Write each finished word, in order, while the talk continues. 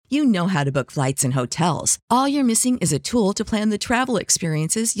You know how to book flights and hotels. All you're missing is a tool to plan the travel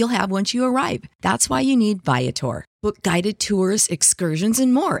experiences you'll have once you arrive. That's why you need Viator. Book guided tours, excursions,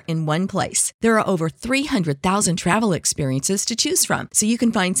 and more in one place. There are over 300,000 travel experiences to choose from, so you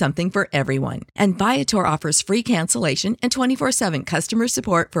can find something for everyone. And Viator offers free cancellation and 24/7 customer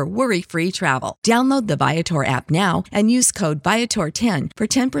support for worry-free travel. Download the Viator app now and use code Viator10 for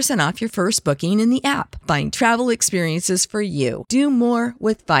 10% off your first booking in the app. Find travel experiences for you. Do more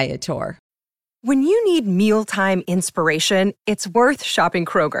with Viator. When you need mealtime inspiration, it's worth shopping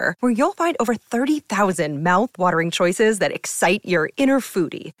Kroger, where you'll find over 30,000 mouth-watering choices that excite your inner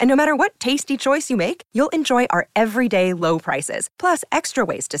foodie. And no matter what tasty choice you make, you'll enjoy our everyday low prices, plus extra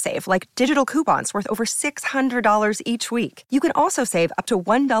ways to save, like digital coupons worth over $600 each week. You can also save up to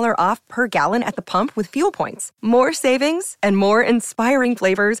 $1 off per gallon at the pump with fuel points. More savings and more inspiring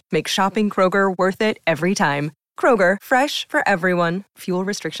flavors make shopping Kroger worth it every time. Kroger, fresh for everyone. Fuel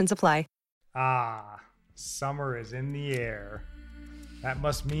restrictions apply. Summer is in the air. That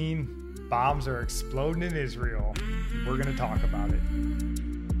must mean bombs are exploding in Israel. We're going to talk about it.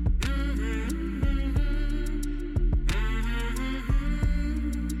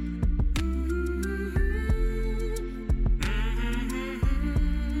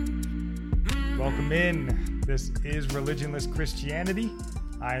 Welcome in. This is Religionless Christianity.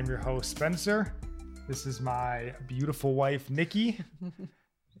 I am your host, Spencer. This is my beautiful wife, Nikki.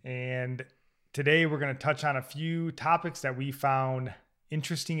 And today we're going to touch on a few topics that we found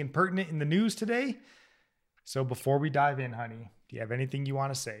interesting and pertinent in the news today. So before we dive in, honey, do you have anything you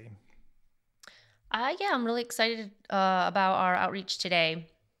want to say? Yeah, I'm really excited about our outreach today.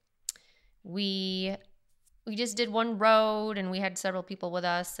 We just did one road and we had several people with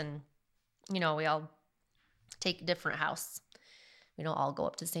us, and we all take a different house. We don't all go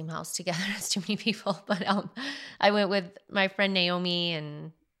up to the same house together. It's too many people. But I went with my friend Naomi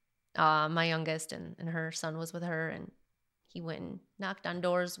and my youngest, and her son was with her, and he went and knocked on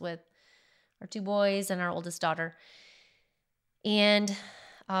doors with our two boys and our oldest daughter. And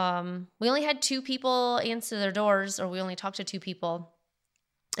we only had two people answer their doors, or we only talked to two people.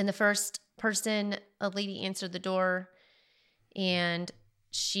 And the first person, a lady, answered the door, and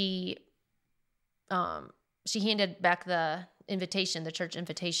she handed back the invitation, the church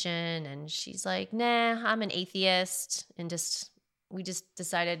invitation, and she's like, "Nah, I'm an atheist," and we just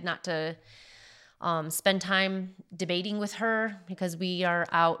decided not to spend time debating with her, because we are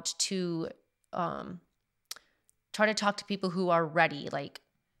out to try to talk to people who are ready, like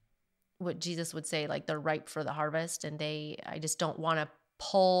what Jesus would say, like they're ripe for the harvest. And I just don't want to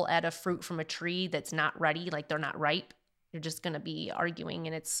pull at a fruit from a tree that's not ready, like they're not ripe. You're just going to be arguing,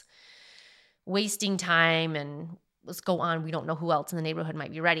 and it's wasting time, and let's go on. We don't know who else in the neighborhood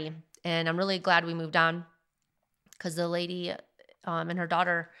might be ready. And I'm really glad we moved on, because the lady and her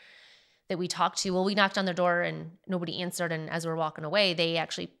daughter that we talked to, we knocked on their door and nobody answered. And as we were walking away, they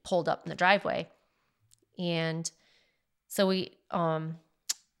actually pulled up in the driveway. And so we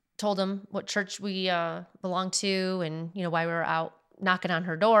told them what church we belonged to, and, why we were out knocking on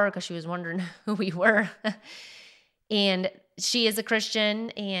her door, because she was wondering who we were. And she is a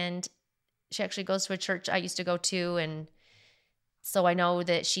Christian, and she actually goes to a church I used to go to. And so I know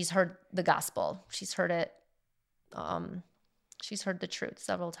that she's heard the gospel. She's heard it. She's heard the truth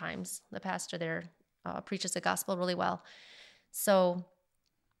several times. The pastor there preaches the gospel really well. So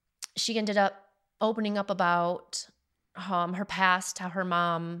she ended up opening up about her past, how her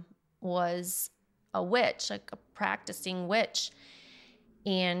mom was a witch, like a practicing witch.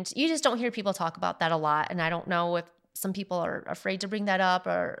 And you just don't hear people talk about that a lot. And I don't know if some people are afraid to bring that up,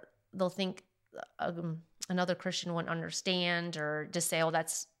 or they'll think another Christian wouldn't understand, or just say, "Oh,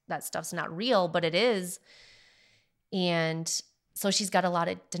 that stuff's not real," but it is. And so she's got a lot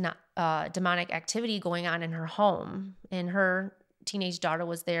of demonic activity going on in her home, and her teenage daughter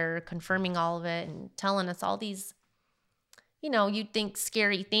was there confirming all of it and telling us all these, you'd think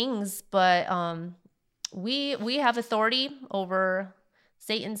scary things, but we have authority over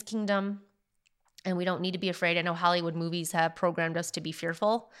Satan's kingdom, and we don't need to be afraid. I know Hollywood movies have programmed us to be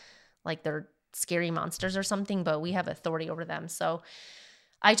fearful, like they're scary monsters or something, but we have authority over them. So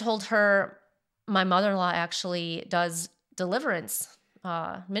I told her my mother-in-law actually does deliverance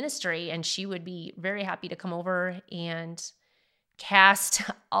ministry, and she would be very happy to come over and cast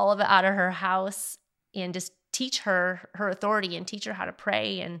all of it out of her house and just teach her authority and teach her how to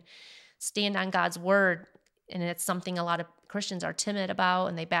pray and stand on God's word. And it's something a lot of Christians are timid about,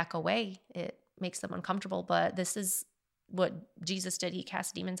 and they back away. It makes them uncomfortable, but this is what Jesus did. He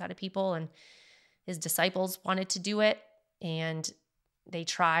cast demons out of people, and his disciples wanted to do it, and they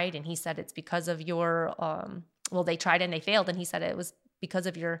tried, and he said, it's because of your, they tried and they failed, and he said it was because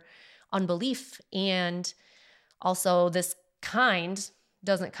of your unbelief. And also this kind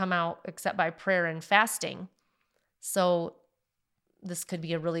doesn't come out except by prayer and fasting. So this could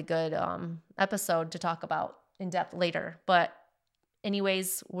be a really good episode to talk about in depth later. But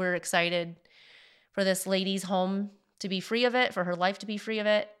anyways, we're excited for this lady's home to be free of it, for her life to be free of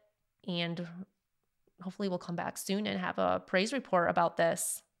it. And hopefully we'll come back soon and have a praise report about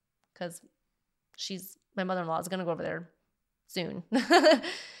this, because my mother-in-law is going to go over there soon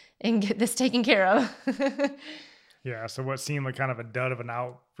and get this taken care of. Yeah. So what seemed like kind of a dud of an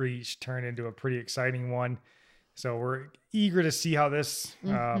outreach turned into a pretty exciting one. So we're eager to see how this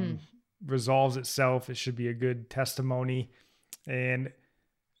resolves itself. It should be a good testimony. And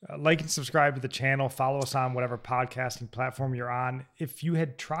like and subscribe to the channel. Follow us on whatever podcasting platform you're on. If you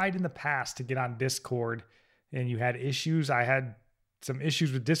had tried in the past to get on Discord and you had issues, I had some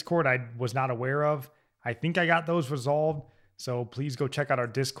issues with Discord I was not aware of. I think I got those resolved. So please go check out our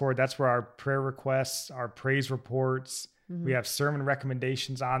Discord. That's where our prayer requests, our praise reports, we have sermon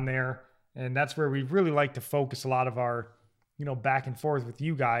recommendations on there. And that's where we really like to focus a lot of our, back and forth with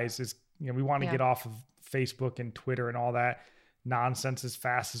you guys is, we want to get off of Facebook and Twitter and all that nonsense as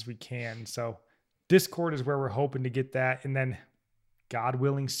fast as we can. So Discord is where we're hoping to get that. And then God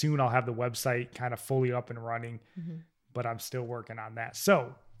willing, soon I'll have the website kind of fully up and running, but I'm still working on that.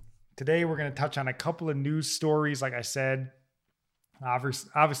 So today we're going to touch on a couple of news stories. Like I said,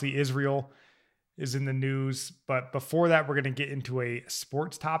 obviously Israel is in the news, but before that, we're going to get into a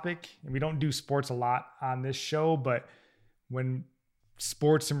sports topic. And we don't do sports a lot on this show, but when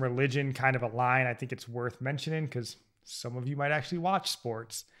sports and religion kind of align, I think it's worth mentioning because some of you might actually watch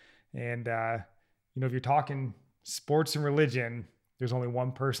sports. And, if you're talking sports and religion, there's only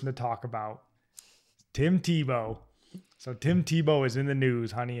one person to talk about, Tim Tebow. So Tim Tebow is in the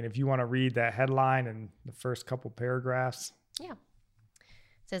news, honey. And if you want to read that headline and the first couple paragraphs. Yeah.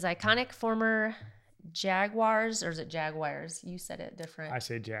 It says iconic former Jaguars, or is it Jaguars? You said it different. I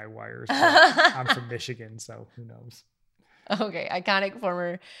say Jaguars. I'm from Michigan, so who knows? Okay. Iconic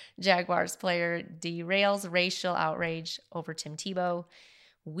former Jaguars player derails racial outrage over Tim Tebow.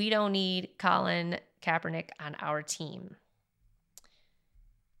 We don't need Colin Kaepernick on our team.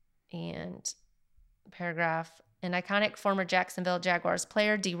 And paragraph, an iconic former Jacksonville Jaguars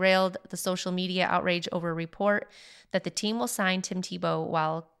player derailed the social media outrage over a report that the team will sign Tim Tebow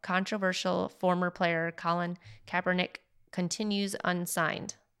while controversial former player Colin Kaepernick continues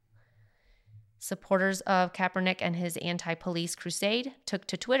unsigned. Supporters of Kaepernick and his anti-police crusade took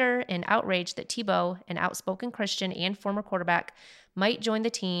to Twitter in outrage that Tebow, an outspoken Christian and former quarterback, might join the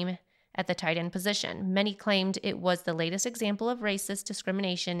team at the tight end position. Many claimed it was the latest example of racist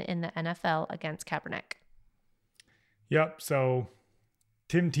discrimination in the NFL against Kaepernick. Yep. So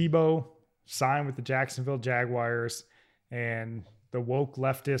Tim Tebow signed with the Jacksonville Jaguars, and the woke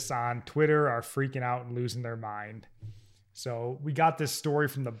leftists on Twitter are freaking out and losing their mind. So we got this story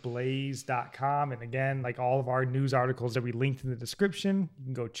from theblaze.com. And again, like all of our news articles that we linked in the description, you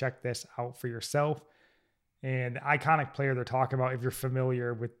can go check this out for yourself. And the iconic player they're talking about, if you're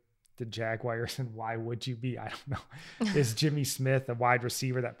familiar with the Jaguars, and why would you be? I don't know. Is Jimmy Smith, a wide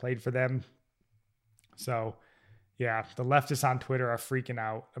receiver that played for them. So yeah, the leftists on Twitter are freaking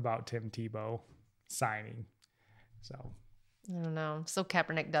out about Tim Tebow signing. So I don't know. So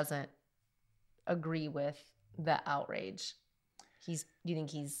Kaepernick doesn't agree with the outrage. You think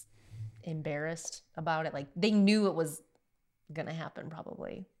he's embarrassed about it? Like they knew it was going to happen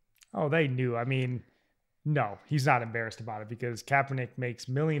probably. Oh, they knew. I mean, no, he's not embarrassed about it because Kaepernick makes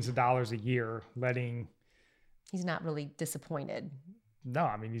millions of dollars a year He's not really disappointed. No,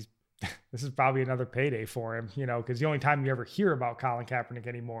 I mean, this is probably another payday for him, because the only time you ever hear about Colin Kaepernick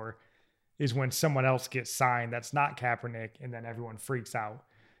anymore is when someone else gets signed that's not Kaepernick, and then everyone freaks out.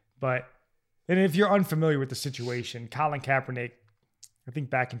 And if you're unfamiliar with the situation, Colin Kaepernick, I think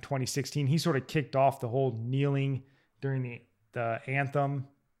back in 2016, he sort of kicked off the whole kneeling during the anthem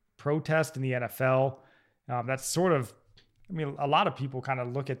protest in the NFL. That's sort of, a lot of people kind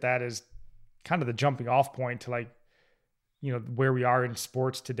of look at that as kind of the jumping off point to where we are in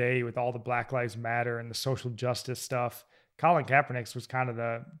sports today with all the Black Lives Matter and the social justice stuff. Colin Kaepernick was kind of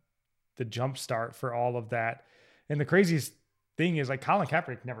the jump start for all of that. And the craziest thing is Colin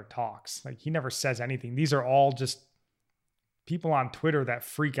Kaepernick never talks. He never says anything. These are all just people on Twitter that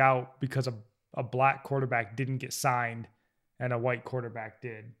freak out because a black quarterback didn't get signed and a white quarterback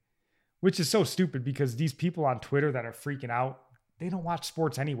did, which is so stupid because these people on Twitter that are freaking out, they don't watch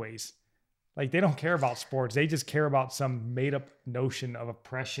sports anyways. They don't care about sports. They just care about some made up notion of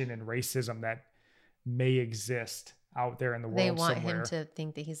oppression and racism that may exist out there in the world somewhere. They want him to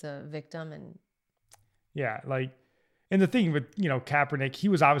think that he's a victim. And yeah, And the thing with, Kaepernick, he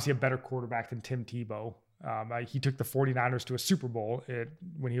was obviously a better quarterback than Tim Tebow. He took the 49ers to a Super Bowl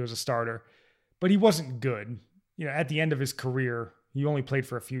when he was a starter, but he wasn't good. At the end of his career, he only played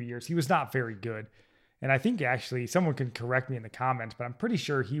for a few years. He was not very good. And I think actually someone can correct me in the comments, but I'm pretty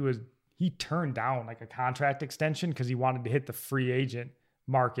sure he turned down like a contract extension because he wanted to hit the free agent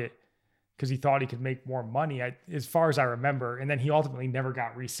market because he thought he could make more money, as far as I remember. And then he ultimately never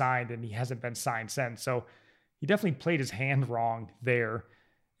got re-signed, and he hasn't been signed since. So he definitely played his hand wrong there.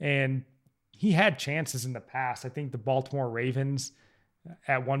 And he had chances in the past. I think the Baltimore Ravens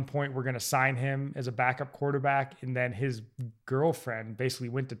at one point were going to sign him as a backup quarterback. And then his girlfriend basically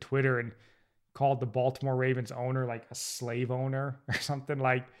went to Twitter and called the Baltimore Ravens owner like a slave owner or something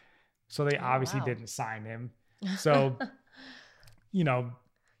like. So they obviously didn't sign him. So,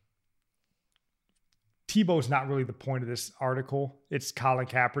 Tebow's not really the point of this article. It's Colin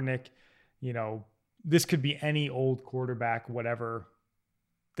Kaepernick. This could be any old quarterback, whatever,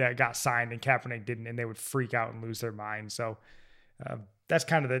 that got signed and Kaepernick didn't, and they would freak out and lose their mind. So that's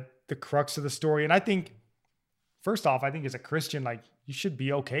kind of the crux of the story. And I think, first off, I think as a Christian, like, you should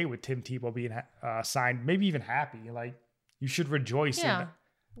be okay with Tim Tebow being signed, maybe even happy. Like, you should rejoice in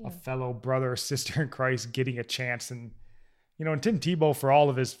a fellow brother or sister in Christ getting a chance. And, and Tim Tebow, for all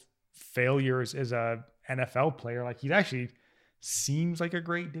of his failures as a NFL player, like, he actually seems like a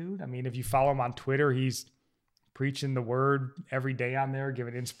great dude. I mean, if you follow him on Twitter, he's preaching the word every day on there,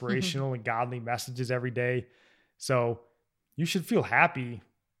 giving inspirational and godly messages every day. So you should feel happy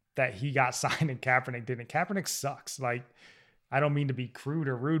that he got signed and Kaepernick didn't. Kaepernick sucks. Like, I don't mean to be crude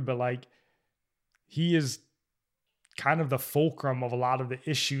or rude, but like, he is kind of the fulcrum of a lot of the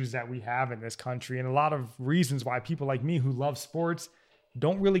issues that we have in this country, and a lot of reasons why people like me who love sports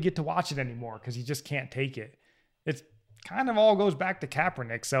don't really get to watch it anymore because you just can't take it. It's kind of all goes back to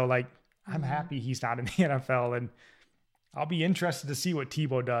Kaepernick. So like, I'm happy he's not in the NFL, and I'll be interested to see what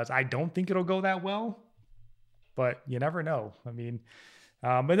Tebow does. I don't think it'll go that well, but you never know. I mean,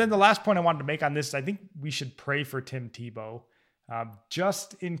 but then the last point I wanted to make on this, I think we should pray for Tim Tebow,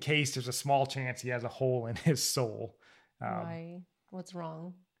 just in case there's a small chance he has a hole in his soul. Why? What's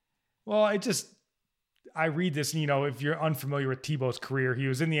wrong? Well, I read this, and, if you're unfamiliar with Tebow's career, he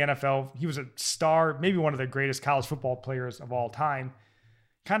was in the NFL. He was a star, maybe one of the greatest college football players of all time.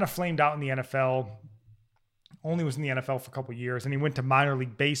 Kind of flamed out in the NFL, only was in the NFL for a couple of years. And he went to minor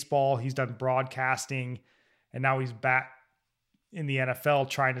league baseball. He's done broadcasting, and now he's back in the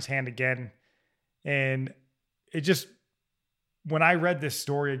NFL trying his hand again. And when I read this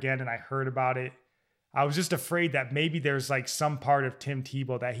story again and I heard about it, I was just afraid that maybe there's like some part of Tim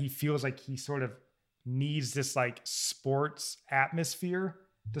Tebow that he feels like he sort of needs this like sports atmosphere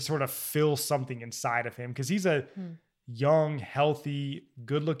to sort of fill something inside of him. Cause he's a young, healthy,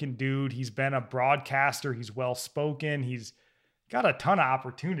 good looking dude. He's been a broadcaster. He's well-spoken. He's got a ton of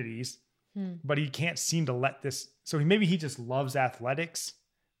opportunities, but he can't seem to let this. So maybe he just loves athletics,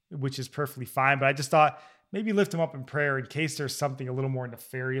 which is perfectly fine. But I just thought maybe lift him up in prayer in case there's something a little more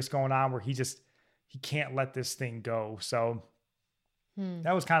nefarious going on where he can't let this thing go. So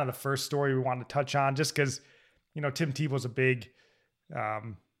that was kind of the first story we wanted to touch on, just because, Tim Tebow's a big,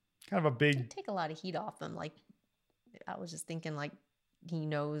 Take a lot of heat off him. Like, I was just thinking, like, he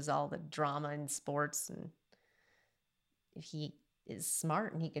knows all the drama in sports, and if he is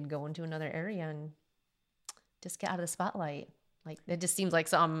smart and he could go into another area and just get out of the spotlight. Like, it just seems like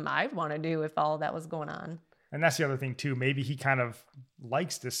something I'd want to do if all that was going on. And that's the other thing too. Maybe he kind of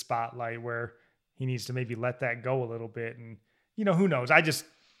likes this spotlight where he needs to maybe let that go a little bit. And, who knows? I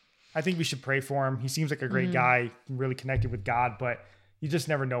think we should pray for him. He seems like a great guy, really connected with God, but you just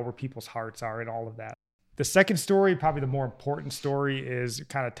never know where people's hearts are and all of that. The second story, probably the more important story, is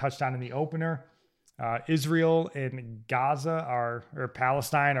kind of touched on in the opener. Israel and Gaza or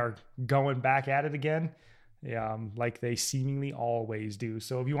Palestine are going back at it again, like they seemingly always do.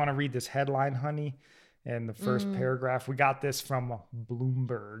 So if you want to read this headline, honey, and the first paragraph, we got this from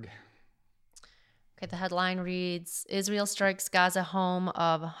Bloomberg. Okay, the headline reads, Israel strikes Gaza home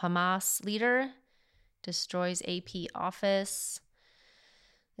of Hamas leader, destroys AP office.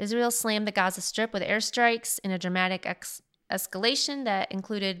 Israel slammed the Gaza Strip with airstrikes in a dramatic escalation that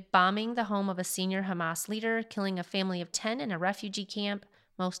included bombing the home of a senior Hamas leader, killing a family of 10 in a refugee camp,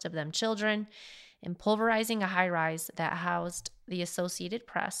 most of them children, and pulverizing a high-rise that housed the Associated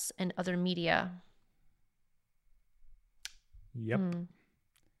Press and other media. Yep.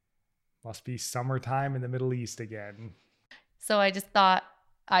 Must be summertime in the Middle East again. So I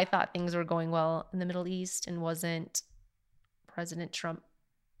thought things were going well in the Middle East, and wasn't President Trump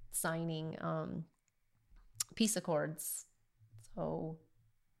signing peace accords. So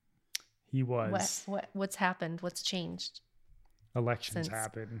He was. What's happened? What's changed? Elections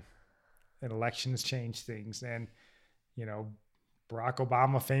happen, and elections change things. And, you know, Barack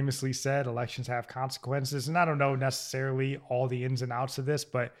Obama famously said elections have consequences. And I don't know necessarily all the ins and outs of this,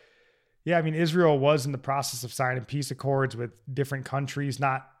 but yeah, I mean, Israel was in the process of signing peace accords with different countries,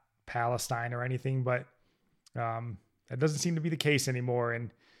 not Palestine or anything, but that doesn't seem to be the case anymore.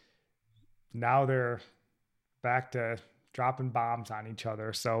 And now they're back to dropping bombs on each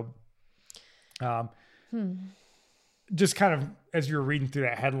other. So just kind of as you were reading through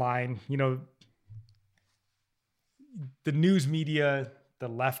that headline, you know, the news media, the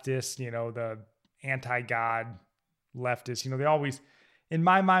leftists, you know, the anti-God leftists, you know, they always, in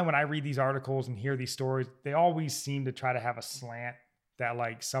my mind, when I read these articles and hear these stories, they always seem to try to have a slant that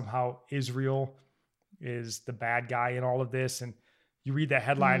like somehow Israel is the bad guy in all of this. And you read that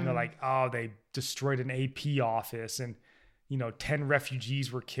headline and they're like, oh, they destroyed an AP office and, you know, 10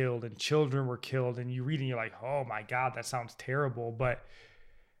 refugees were killed and children were killed. And you read and you're like, oh my God, that sounds terrible. But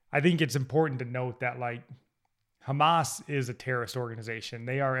I think it's important to note that like Hamas is a terrorist organization.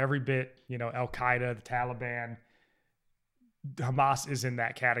 They are every bit, you know, Al-Qaeda, the Taliban. Hamas is in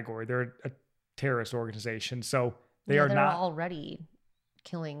that category. They're a terrorist organization. So they're not already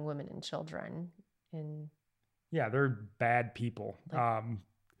killing women and children. And yeah, they're bad people. Like,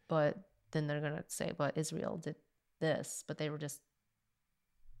 but then they're going to say, but Israel did this, but they were just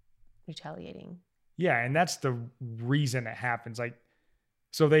retaliating. Yeah. And that's the reason it happens. Like,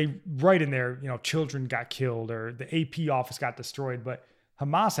 so they write in there, you know, children got killed or the AP office got destroyed, but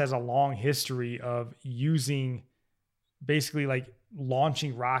Hamas has a long history of using basically like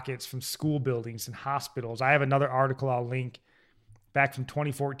launching rockets from school buildings and hospitals. I have another article I'll link back from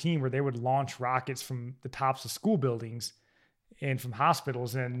 2014 where they would launch rockets from the tops of school buildings and from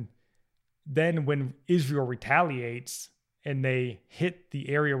hospitals. And then when Israel retaliates and they hit the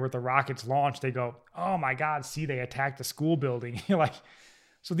area where the rockets launched, they go, oh my God, see, they attacked a school building. You're like,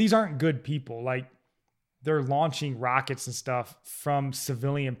 so these aren't good people. Like they're launching rockets and stuff from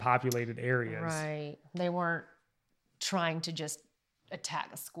civilian populated areas. Right. They weren't trying to just attack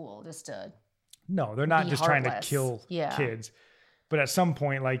a school just to no, they're not just heartless. Trying to kill kids. But at some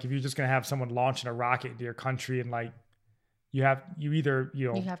point, like if you're just going to have someone launching a rocket into your country and like you either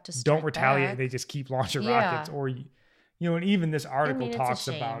have to don't retaliate back. They just keep launching rockets or, you know, and even this article talks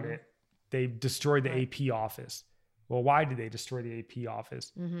about it. They destroyed the AP office. Well, why did they destroy the AP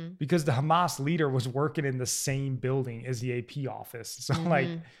office? Mm-hmm. Because the Hamas leader was working in the same building as the AP office. So like,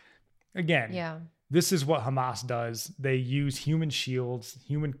 again, this is what Hamas does. They use human shields,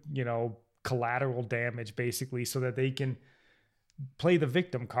 human, you know, collateral damage basically so that they can play the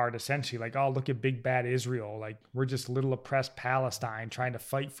victim card essentially. Like, oh, look at big bad Israel. Like we're just little oppressed Palestine trying to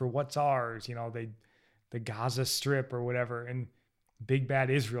fight for what's ours. You know, the Gaza Strip or whatever. And big bad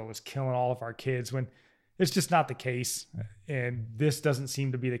Israel is killing all of our kids when it's just not the case. And this doesn't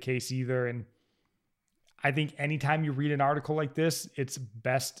seem to be the case either. And I think anytime you read an article like this, it's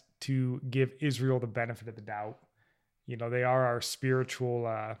best to give Israel the benefit of the doubt. You know, they are our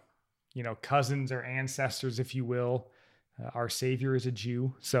spiritual, you know, cousins or ancestors, if you will. Our savior is a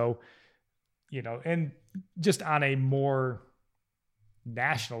Jew. So, you know, and just on a more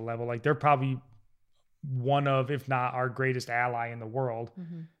national level, like they're probably one of, if not our greatest ally in the world.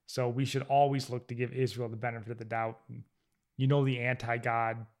 Mm-hmm. So we should always look to give Israel the benefit of the doubt. You know, the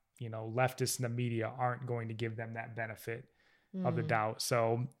anti-God, you know, leftists in the media aren't going to give them that benefit of the doubt.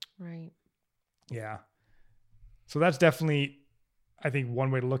 So, yeah. So that's definitely, I think,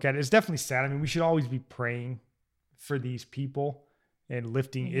 one way to look at it. It's definitely sad. I mean, we should always be praying for these people and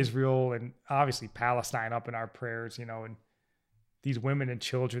lifting Israel and obviously Palestine up in our prayers, you know, and these women and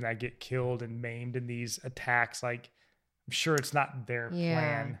children that get killed and maimed in these attacks. Like, I'm sure it's not their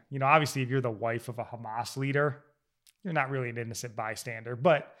plan. You know, obviously if you're the wife of a Hamas leader, you're not really an innocent bystander,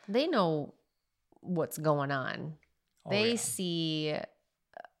 but they know what's going on. They see,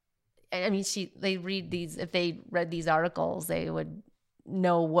 I mean, they read these, if they read these articles, they would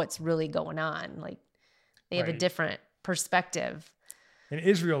know what's really going on. Like they have a different perspective. And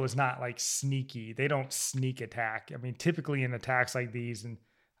Israel is not like sneaky. They don't sneak attack. I mean, typically in attacks like these, and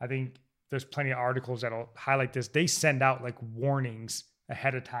I think there's plenty of articles that'll highlight this, they send out like warnings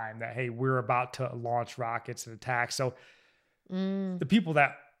ahead of time that, hey, we're about to launch rockets and attack. So the people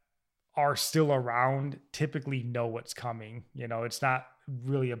that are still around typically know what's coming. You know, it's not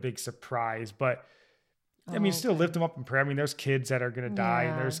really a big surprise, but I mean, still lift them up in prayer. I mean, there's kids that are going to die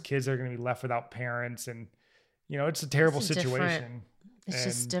and there's kids that are going to be left without parents. And, you know, it's a terrible situation. It's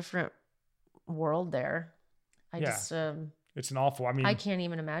just different world there. It's an awful, I mean, I can't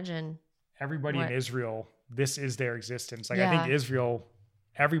even imagine. Everybody in Israel, this is their existence. Like, I think Israel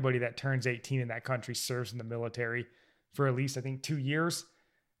everybody that turns 18 in that country serves in the military for at least, I think, 2 years.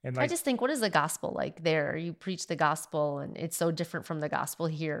 And I just think, what is the gospel like there? You preach the gospel and it's so different from the gospel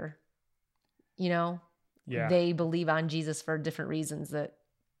here. Yeah. They believe on Jesus for different reasons that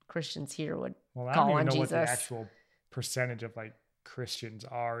Christians here would Well, I call don't on even know Jesus. what the actual percentage of like Christians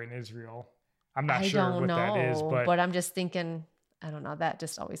are in Israel. I'm not I sure don't what know, that is, but I'm just thinking, I don't know. That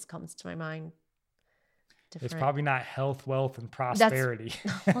just always comes to my mind. it's probably not health, wealth, and That's prosperity.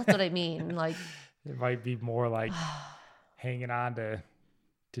 what I mean. Like, it might be more like hanging on to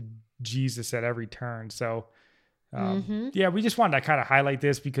Jesus at every turn. So, yeah, we just wanted to kind of highlight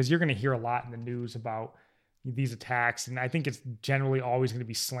this because you're going to hear a lot in the news about these attacks. And I think it's generally always going to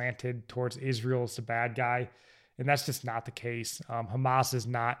be slanted towards Israel as the bad guy. And that's just not the case. Hamas is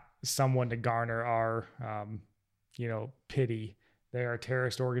not someone to garner our, pity. They're a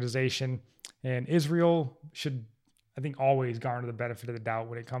terrorist organization, and Israel should, I think, always garner the benefit of the doubt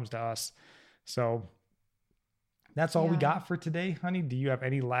when it comes to us. So that's all we got for today, honey. Do you have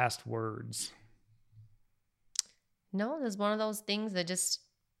any last words? No, there's one of those things that just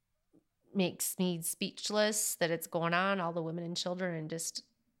makes me speechless that it's going on, all the women and children, and just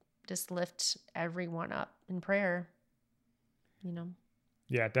lift everyone up in prayer,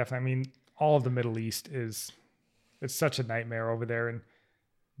 Yeah, definitely. I mean, all of the Middle East it's such a nightmare over there, and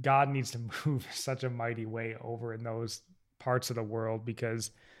God needs to move such a mighty way over in those parts of the world because,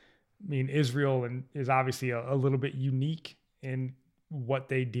 I mean, Israel is obviously a little bit unique in what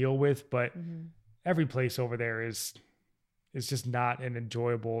they deal with, but every place over there is just not an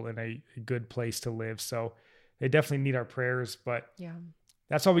enjoyable and a good place to live. So they definitely need our prayers, but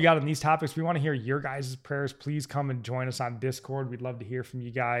that's all we got on these topics. We want to hear your guys' prayers. Please come and join us on Discord. We'd love to hear from you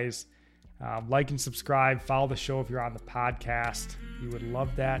guys. Like and subscribe. Follow the show if you're on the podcast. We would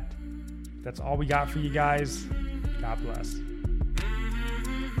love that. That's all we got for you guys. God bless.